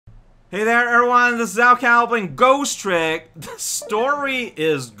Hey there everyone, this is Alcal playing Ghost Trick. The story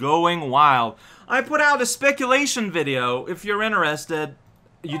is going wild. I put out a speculation video. If you're interested,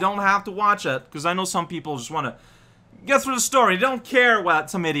 you don't have to watch it, because I know some people just want to get through the story. They don't care what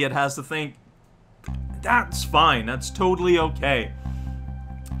some idiot has to think. That's fine, that's totally okay.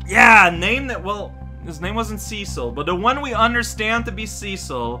 Yeah, name that, well, his name wasn't Cecil, but the one we understand to be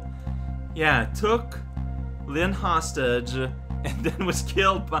Cecil, yeah, took Lynn hostage and then was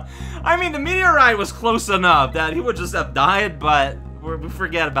killed by... I mean, the meteorite was close enough that he would just have died, but we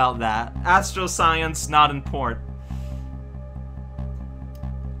forget about that. Astroscience, not important.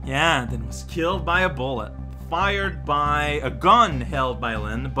 Yeah, then was killed by a bullet. Fired by a gun held by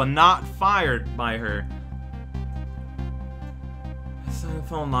Lynn, but not fired by her. The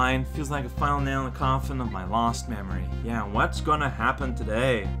phone line feels like a final nail in the coffin of my lost memory. Yeah, what's gonna happen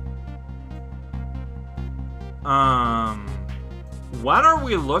today? What are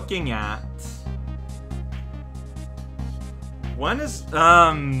we looking at? When is,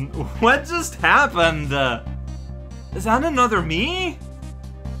 what just happened? Is that another me?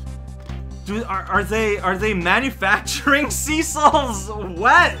 Are they manufacturing Cecils?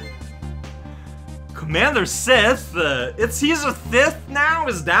 What? Commander Sith? He's a Sith now?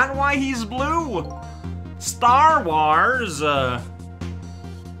 Is that why he's blue? Star Wars? Oh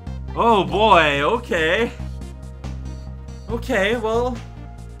boy, okay. Okay, well...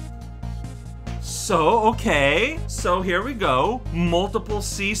 So here we go. Multiple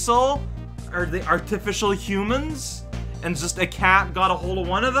Cecil? Are they artificial humans? And just a cat got a hold of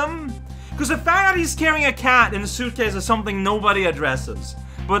one of them? Because the fact that he's carrying a cat in a suitcase is something nobody addresses.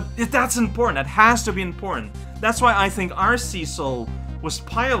 But that's important. That has to be important. That's why I think our Cecil was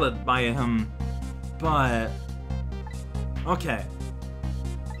piloted by him. But... Okay.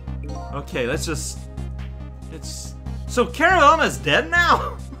 Okay, let's just... So Carolina's dead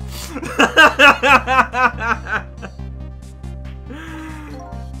now?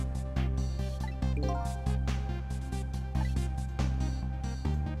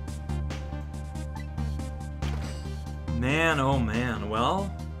 Man, oh man,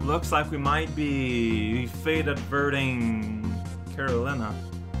 well, looks like we might be fate adverting Carolina.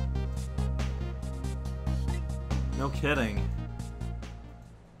 No kidding.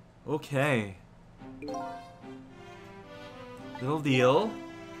 Okay. Little deal.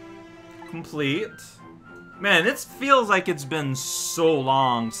 Complete. Man, it feels like it's been so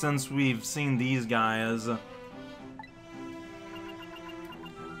long since we've seen these guys.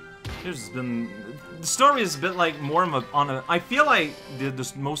 There's been... The story is a bit like more of a... I feel like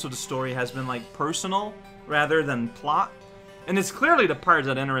most of the story has been like personal rather than plot. And it's clearly the part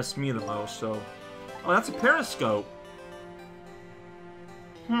that interests me the most, so... Oh, that's a periscope.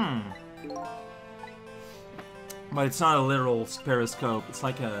 But it's not a literal periscope, it's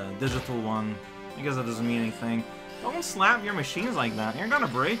like a digital one. I guess that doesn't mean anything. Don't slap your machines like that, you're gonna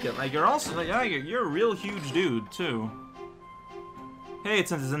break it. Like, you're also, like, yeah, you're a real huge dude, too. Hey,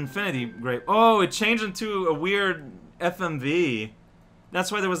 it's an infinity grape. Oh, it changed into a weird FMV. That's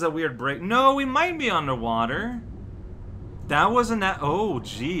why there was that weird break. No, we might be underwater. That wasn't that. Oh,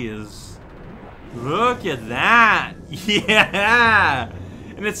 jeez. Look at that. Yeah.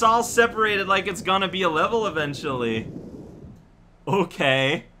 And it's all separated like it's gonna be a level eventually.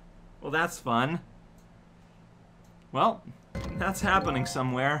 Okay. Well, that's fun. Well, that's happening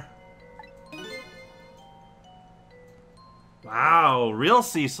somewhere. Wow, real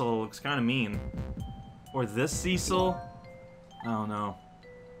Cecil looks kind of mean. Or this Cecil? I don't know.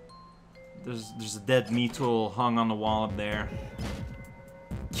 There's a dead meat tool hung on the wall up there.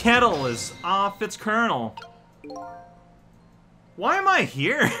 Kettle is off its kernel. Why am I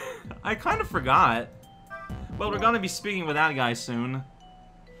here? I kind of forgot. Well, we're gonna be speaking with that guy soon.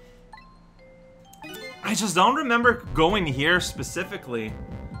 I just don't remember going here specifically.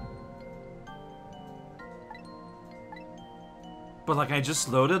 But like, I just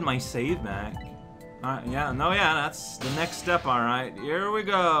loaded my save back. Yeah, no, yeah, that's the next step, alright. Here we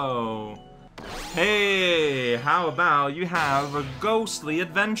go. Hey, how about you have a ghostly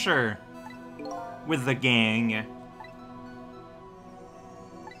adventure with the gang?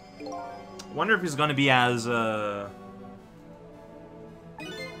 Wonder if he's gonna be as, it's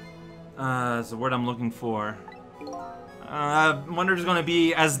the word I'm looking for. I wonder if he's gonna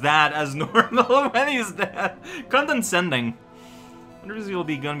be as normal when he's dead. Condescending. Wonder if he'll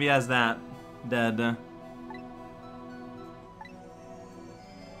be gonna be as that dead.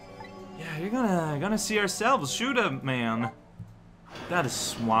 Yeah, you're gonna see ourselves. Shoot him, man. That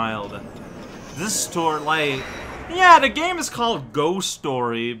is wild. This store, like, Yeah, the game is called Ghost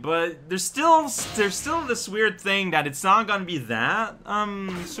Story, but there's still this weird thing that it's not gonna be that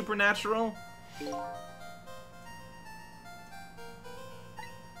supernatural.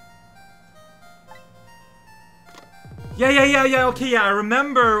 Yeah, okay, yeah, I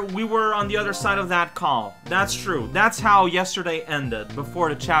remember we were on the other side of that call. That's true. That's how yesterday ended, before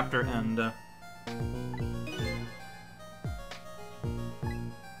the chapter end.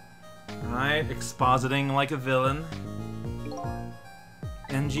 Right, expositing like a villain.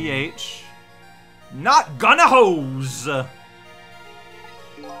 NGH. Not gonna hose!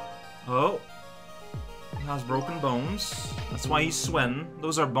 Oh. He has broken bones. That's why he's sweating.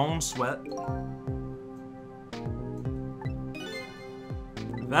 Those are bone sweat.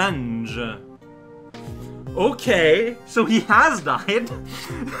 Revenge. Okay, so he has died.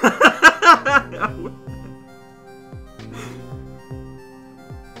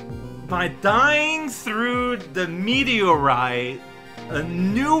 By dying through the meteorite, a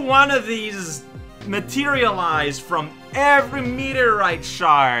new one of these materialized from every meteorite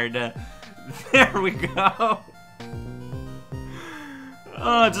shard. There we go.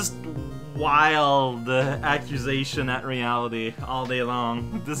 Oh, just wild accusation at reality all day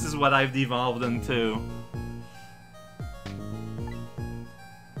long. This is what I've devolved into.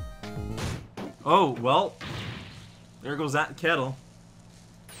 Oh, well, there goes that kettle.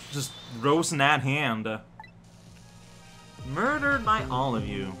 Just roasting that hand. Murdered by all of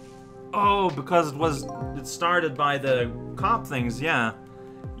you. Oh, because it started by the cop things, yeah.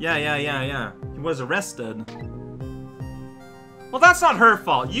 Yeah. He was arrested. Well, that's not her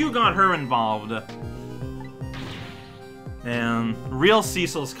fault. You got her involved. And real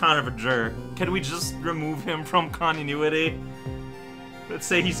Cecil's kind of a jerk. Can we just remove him from continuity? Let's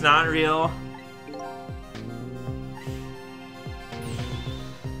say he's not real.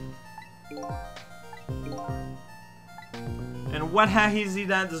 And what has he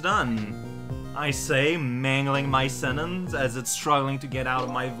done? I say, mangling my sentence as it's struggling to get out of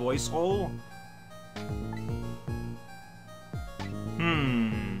my voice hole.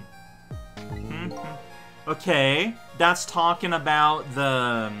 Okay, that's talking about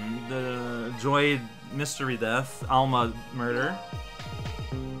the Joy mystery death, Alma murder.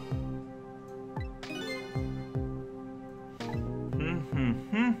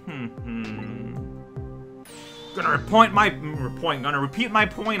 Gonna repeat my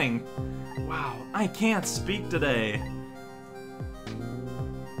pointing. Wow, I can't speak today.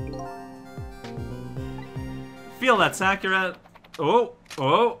 Feel that's accurate.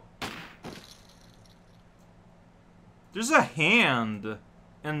 Oh. There's a hand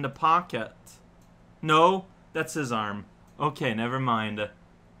in the pocket. No, that's his arm. Okay, never mind.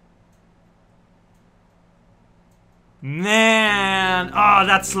 Man! Oh,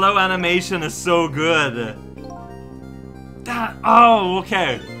 that slow animation is so good. Oh,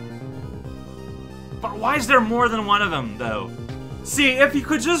 okay. But why is there more than one of them, though? See, if he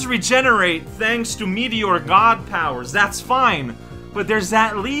could just regenerate thanks to meteor god powers, that's fine. But there's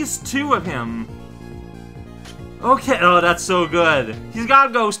at least two of him. Okay, oh, that's so good. He's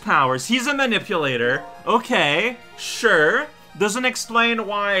got ghost powers. He's a manipulator. Okay, sure. Doesn't explain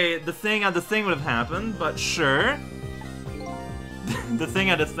why the thing at the thing would have happened, but sure. The thing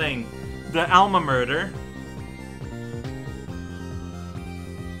at the thing. The Alma murder.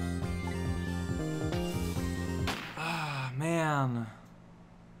 Ah, man.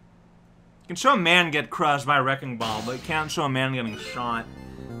 You can show a man get crushed by a wrecking ball, but you can't show a man getting shot.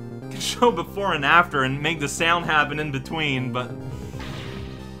 You can show before and after and make the sound happen in between, but...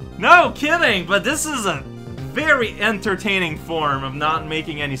 No, kidding! But this is a very entertaining form of not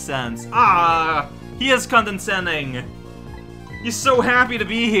making any sense. Ah! He is condescending! He's so happy to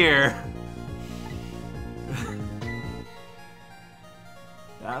be here!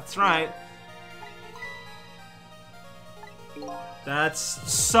 That's right. That's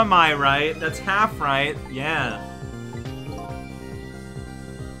semi-right. That's half-right. Yeah.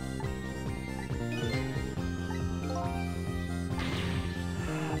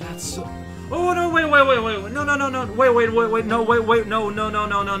 That's so... Oh, no, wait.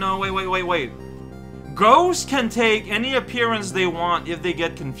 No, wait. Ghosts can take any appearance they want if they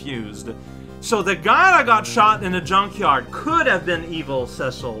get confused. So the guy that got shot in the junkyard could have been evil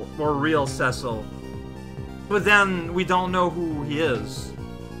Cecil, or real Cecil. But then we don't know who he is.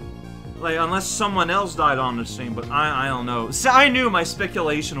 Like, unless someone else died on the scene, but I don't know. See, I knew my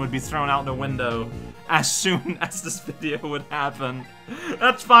speculation would be thrown out the window as soon as this video would happen.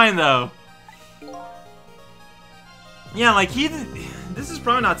 That's fine, though. Yeah, like, this is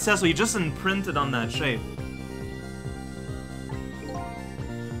probably not Cecil, he just imprinted on that shape.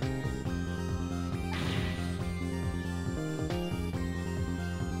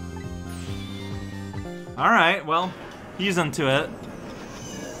 Alright, well, he's into it.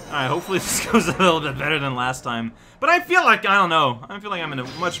 Alright, hopefully this goes a little bit better than last time. But I feel like, I don't know, I feel like I'm in a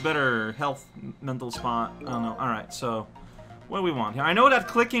much better health mental spot. I don't know. Alright, so, what do we want here? I know that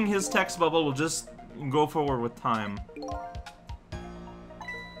clicking his text bubble will just go forward with time.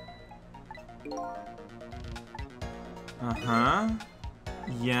 Uh-huh.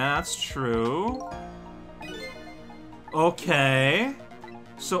 Yeah, that's true. Okay.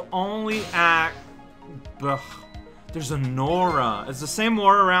 So only act... Ugh. There's an aura. It's the same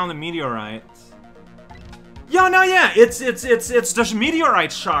aura around the meteorite. Yeah, no, yeah. It's the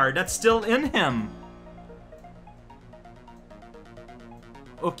meteorite shard that's still in him.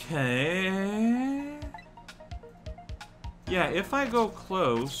 Okay. Yeah, if I go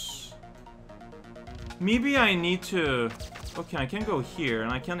close, maybe I need to... Okay, I can go here,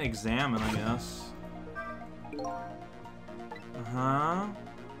 and I can examine, I guess. Uh-huh.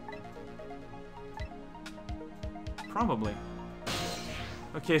 Probably.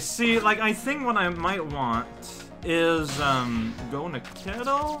 Okay, see, like, I think what I might want is, go in a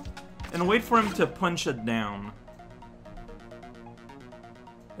kettle and wait for him to punch it down.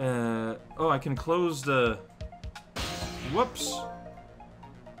 Oh, I can close the... Whoops.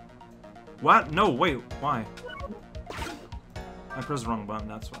 What? No, wait, why? I pressed the wrong button,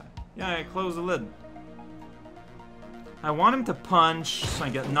 that's why. Yeah, I closed the lid. I want him to punch so I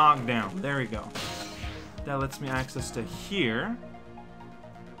get knocked down. There we go. That lets me access to here.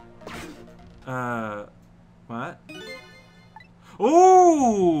 What?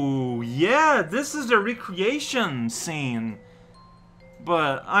 Oh, yeah, this is the recreation scene.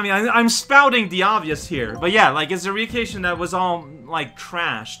 But, I mean, I'm spouting the obvious here. But yeah, like, it's a recreation that was all, like,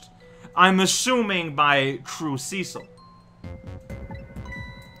 trashed. I'm assuming by True Cecil.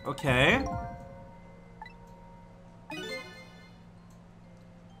 Okay.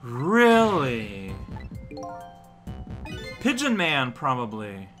 Really? Pigeon Man,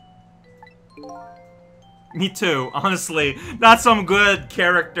 probably. Me too, honestly. That's some good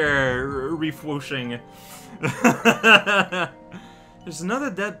character refwooshing. There's another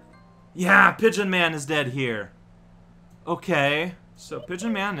dead... Yeah, Pigeon Man is dead here. Okay, so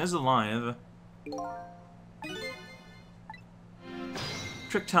Pigeon Man is alive.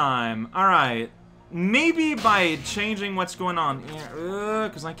 Trick time. Alright. Maybe by changing what's going on here,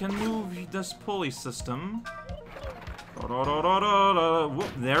 because I can move this pulley system. Whoop,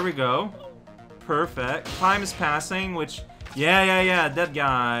 there we go. Perfect. Time is passing, which... Yeah, dead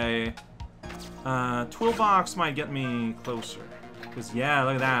guy. Toolbox might get me closer. Because, yeah,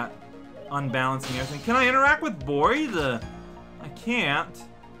 look at that. Unbalancing everything. Can I interact with Boyd? I can't.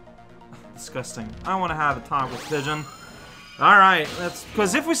 Disgusting. I want to have a talk with Pigeon. Alright, let's...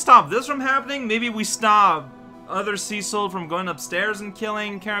 Because if we stop this from happening, maybe we stop other Cecil from going upstairs and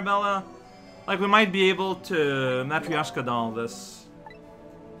killing Carabella. Like, we might be able to Matryoshka doll this.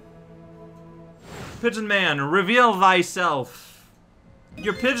 Pigeon Man, reveal thyself.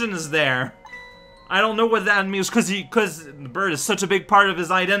 Your pigeon is there. I don't know what that means, because the bird is such a big part of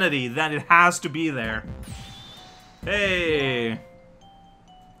his identity that it has to be there. Hey.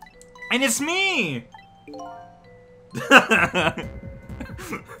 And it's me!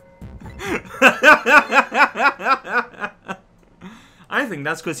 I think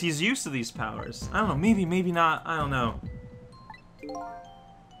that's because he's used to these powers. I don't know, maybe not, I don't know.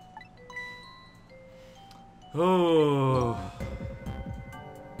 Oh.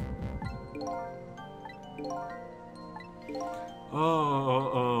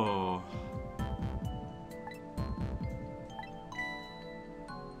 Oh.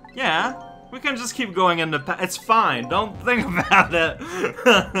 Yeah, we can just keep going in the it's fine, don't think about it.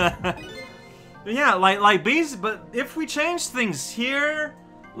 Yeah, like but if we change things here,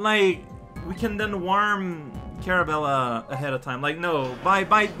 like, we can then warm Carabella ahead of time. Like, no,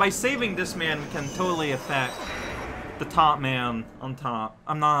 by saving this man, we can totally affect the top man on top.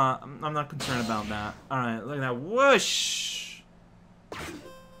 I'm not concerned about that. Alright, look at that. Whoosh!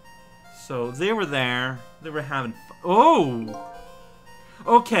 So, they were there. They were having fun. Oh!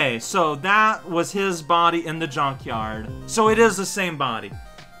 Okay, so that was his body in the junkyard. So it is the same body.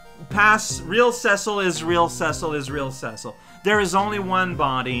 Past real Cecil is real Cecil is real Cecil. There is only one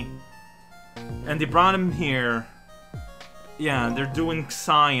body. And they brought him here. Yeah, they're doing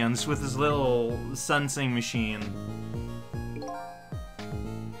science with his little sensing machine.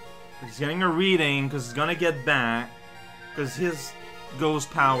 He's getting a reading because he's gonna get back. Because his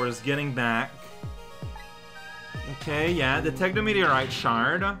ghost power is getting back. Okay, yeah, detect the meteorite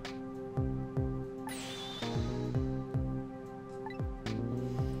shard.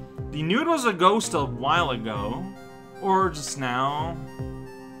 The nude was a ghost a while ago. Or just now.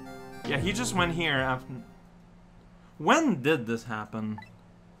 Yeah, he just went here after... When did this happen?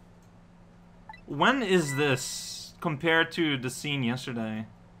 When is this compared to the scene yesterday?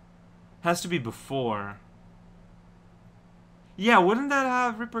 Has to be before. Yeah, wouldn't that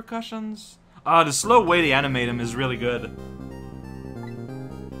have repercussions? The slow way they animate him is really good.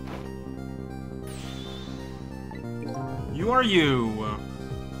 You are you.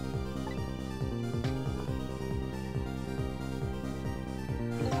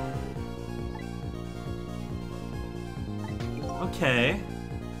 Okay.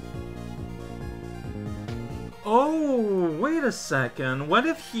 Oh, wait a second. What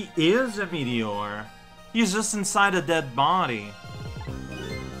if he is a meteor? He's just inside a dead body.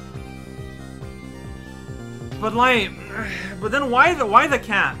 But like, but then why the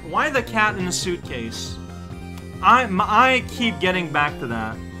cat? Why the cat in a suitcase? I keep getting back to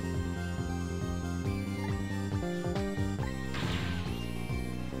that.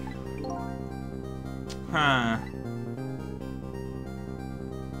 Huh.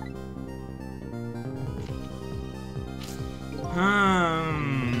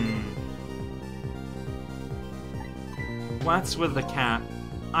 What's with the cat?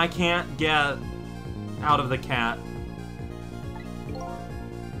 I can't get out of the cat.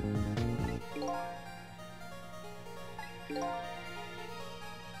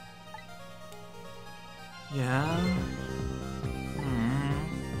 Yeah.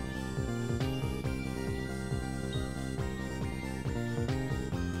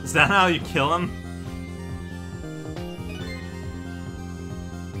 Is that how you kill him?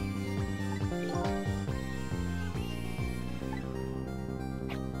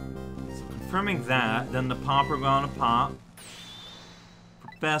 Confirming that, then the popper gonna pop.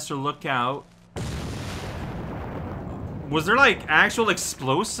 Professor, look out. Was there like actual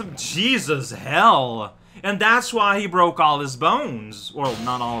explosive? Jesus, hell! And that's why he broke all his bones. Well,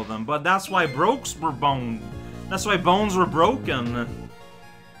 not all of them, but that's why bones were broken.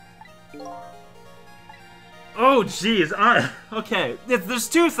 Oh, jeez. Okay, there's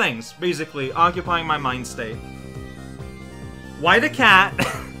two things, basically, occupying my mind state. Why the cat?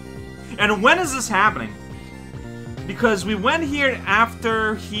 And when is this happening? Because we went here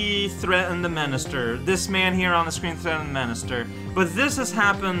after he threatened the minister. This man here on the screen threatened the minister. But this has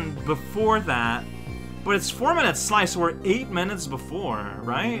happened before that. But it's 4 minutes slice, so we're 8 minutes before,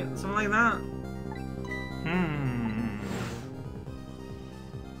 right? Something like that?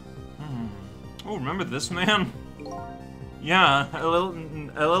 Oh, remember this man? Yeah, a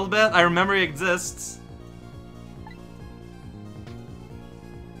little bit. I remember he exists.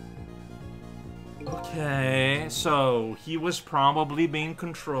 Okay, so he was probably being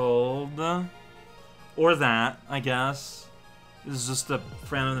controlled. Or that, I guess. This is just a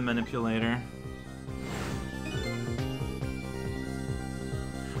friend of the manipulator.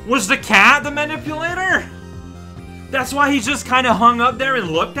 Was the cat the manipulator? That's why he just kind of hung up there and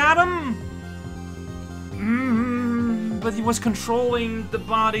looked at him? But he was controlling the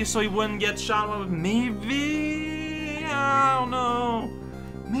body so he wouldn't get shot. Maybe? I don't know.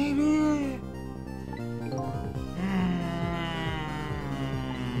 Maybe?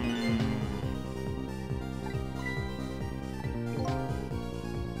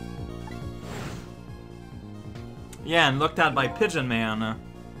 Yeah, and looked at by Pigeon Man.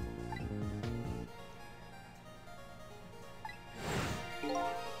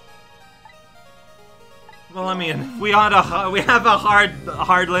 Well, I mean, we have a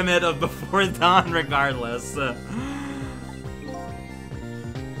hard limit of before dawn, regardless.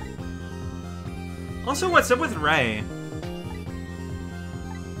 Also, what's up with Ray?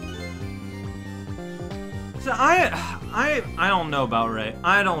 So I don't know about Ray.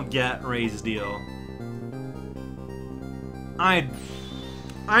 I don't get Ray's deal. I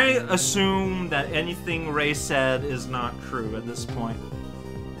assume that anything Ray said is not true at this point.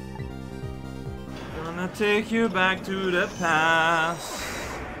 Gonna take you back to the past.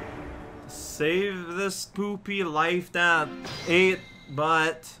 Save this poopy life that ate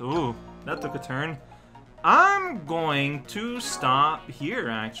butt. Ooh, that took a turn. I'm going to stop here,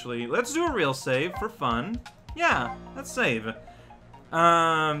 actually. Let's do a real save for fun. Yeah, let's save.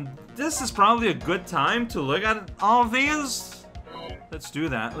 This is probably a good time to look at all of these. Let's do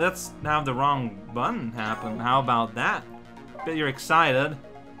that. Let's have the wrong button happen. How about that? Bet you're excited.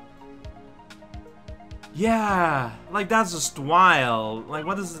 Yeah, like that's just wild. Like,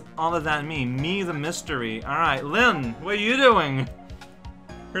 what does all of that mean? Me, the mystery. Alright, Lynn, what are you doing?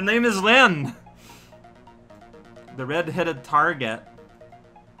 Her name is Lynn. The red-headed target.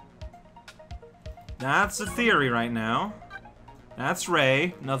 That's a theory right now. That's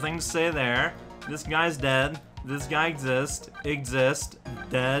Ray. Nothing to say there. This guy's dead. This guy exists.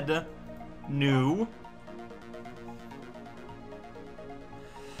 Dead. New.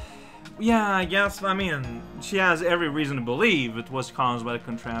 Yeah, I guess, I mean, she has every reason to believe it was caused by the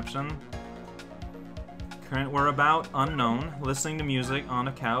contraption. Current whereabout, unknown. Listening to music on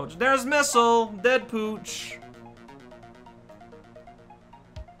a couch. There's Missile! Dead pooch!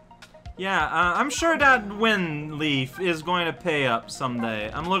 Yeah, I'm sure that wind leaf is going to pay up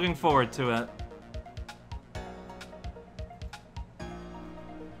someday. I'm looking forward to it.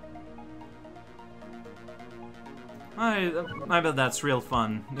 I bet that's real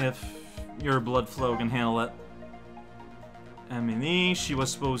fun, if your blood flow can handle it. Emily, she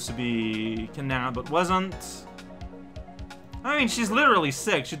was supposed to be kidnapped, but wasn't. I mean, she's literally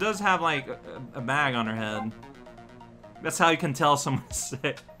sick. She does have, like, a bag on her head. That's how you can tell someone's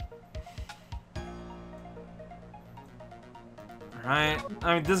sick. Alright.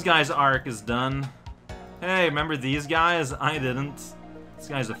 I mean, this guy's arc is done. Hey, remember these guys? I didn't. This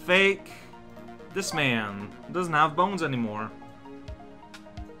guy's a fake. This man doesn't have bones anymore.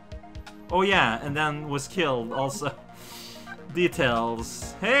 Oh yeah, and then was killed also.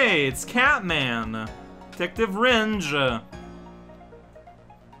 Details. Hey, it's Catman! Detective Ringe! Sure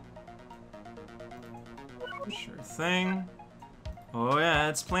thing. Oh yeah,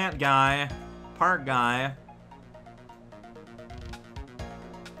 it's Plant Guy. Park Guy.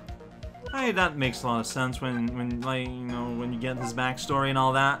 Hey, that makes a lot of sense when like, you know, when you get his backstory and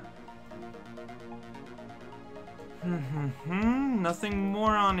all that. Nothing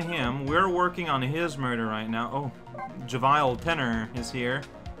more on him. We're working on his murder right now. Oh, Javile Tenor is here.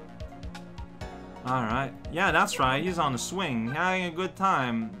 Alright. Yeah, that's right. He's on the swing. Having a good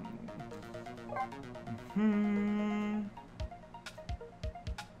time.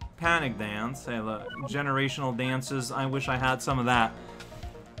 Panic dance. Hey, look. Generational dances. I wish I had some of that.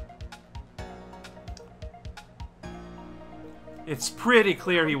 It's pretty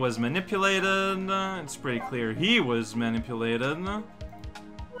clear he was manipulated. It's pretty clear he was manipulated.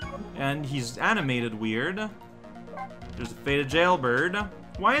 And he's animated weird. There's a faded jailbird.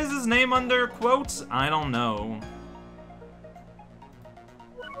 Why is his name under quotes? I don't know.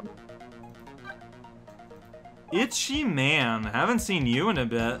 Itchy man. Haven't seen you in a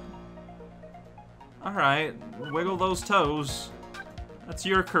bit. Alright. Wiggle those toes. That's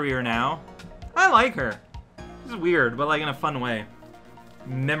your career now. I like her. This is weird, but like in a fun way.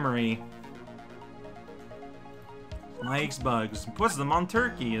 Memory. Likes bugs. Puts them on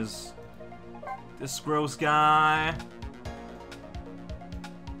turkeys. This gross guy.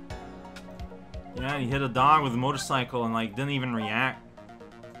 Yeah, he hit a dog with a motorcycle and like didn't even react.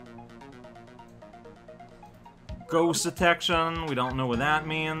 Ghost detection. We don't know what that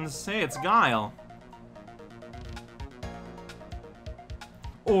means. Hey, it's Guile.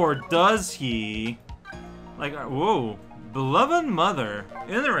 Or does he? Like, whoa, beloved mother.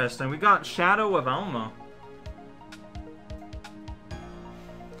 Interesting, we got Shadow of Alma.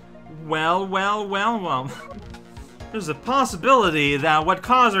 Well. There's a possibility that what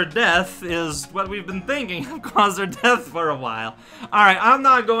caused her death is what we've been thinking caused her death for a while. Alright, I'm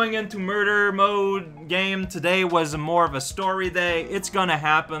not going into murder mode game. Today was more of a story day. It's gonna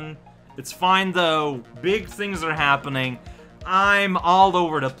happen. It's fine though. Big things are happening. I'm all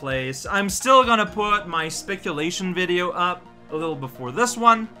over the place. I'm still gonna put my speculation video up a little before this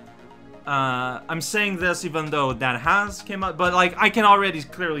one. I'm saying this even though that has came out, but like I can already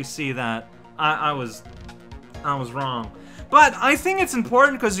clearly see that I was wrong. But I think it's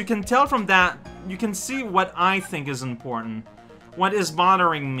important because you can tell from that, you can see what I think is important, what is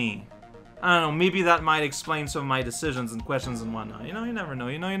bothering me. I don't know, maybe that might explain some of my decisions and questions and whatnot. You know, you never know.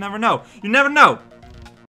 You know, you never know. You never know.